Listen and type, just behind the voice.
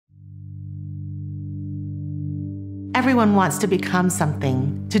Everyone wants to become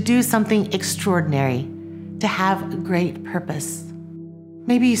something, to do something extraordinary, to have great purpose.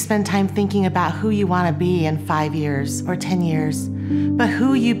 Maybe you spend time thinking about who you want to be in 5 years or 10 years, but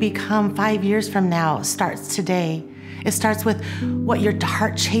who you become 5 years from now starts today. It starts with what your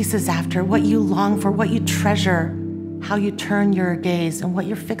heart chases after, what you long for, what you treasure, how you turn your gaze, and what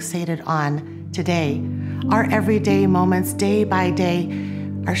you're fixated on today. Our everyday moments, day by day,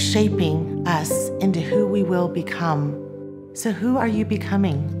 are shaping us into who we will become. So who are you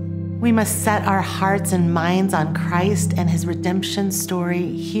becoming? We must set our hearts and minds on Christ and his redemption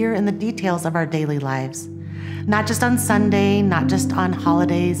story here in the details of our daily lives. Not just on Sunday, not just on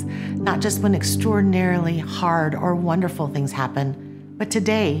holidays, not just when extraordinarily hard or wonderful things happen, but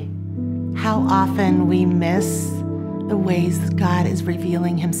today. How often we miss the ways God is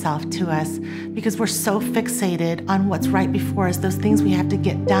revealing himself to us because we're so fixated on what's right before us, those things we have to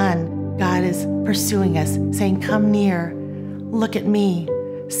get done. God is pursuing us, saying, come near, look at me,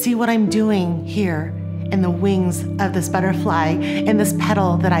 see what I'm doing here in the wings of this butterfly, in this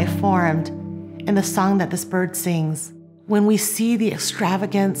petal that I formed, in the song that this bird sings. When we see the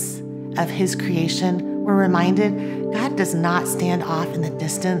extravagance of his creation, we're reminded God does not stand off in the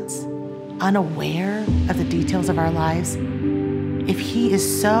distance, unaware of the details of our lives. If he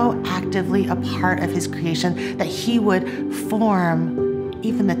is so actively a part of his creation that he would form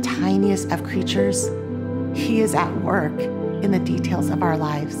even the tiniest of creatures, he is at work in the details of our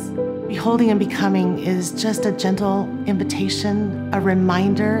lives. Beholding and becoming is just a gentle invitation, a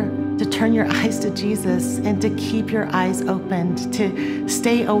reminder to turn your eyes to Jesus and to keep your eyes opened, to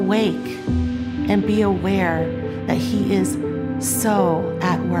stay awake and be aware that he is so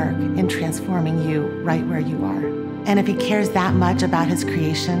at work in transforming you right where you are. And if he cares that much about his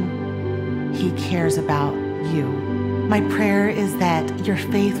creation, he cares about you. My prayer is that your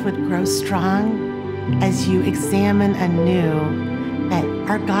faith would grow strong as you examine anew that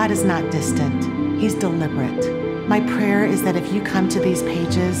our God is not distant, he's deliberate. My prayer is that if you come to these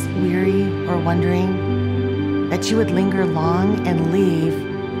pages weary or wondering, that you would linger long and leave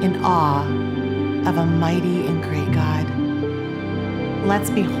in awe of a mighty and great God. Let's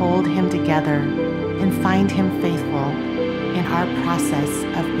behold him together and find him faithful in our process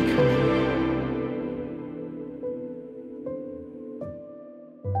of becoming.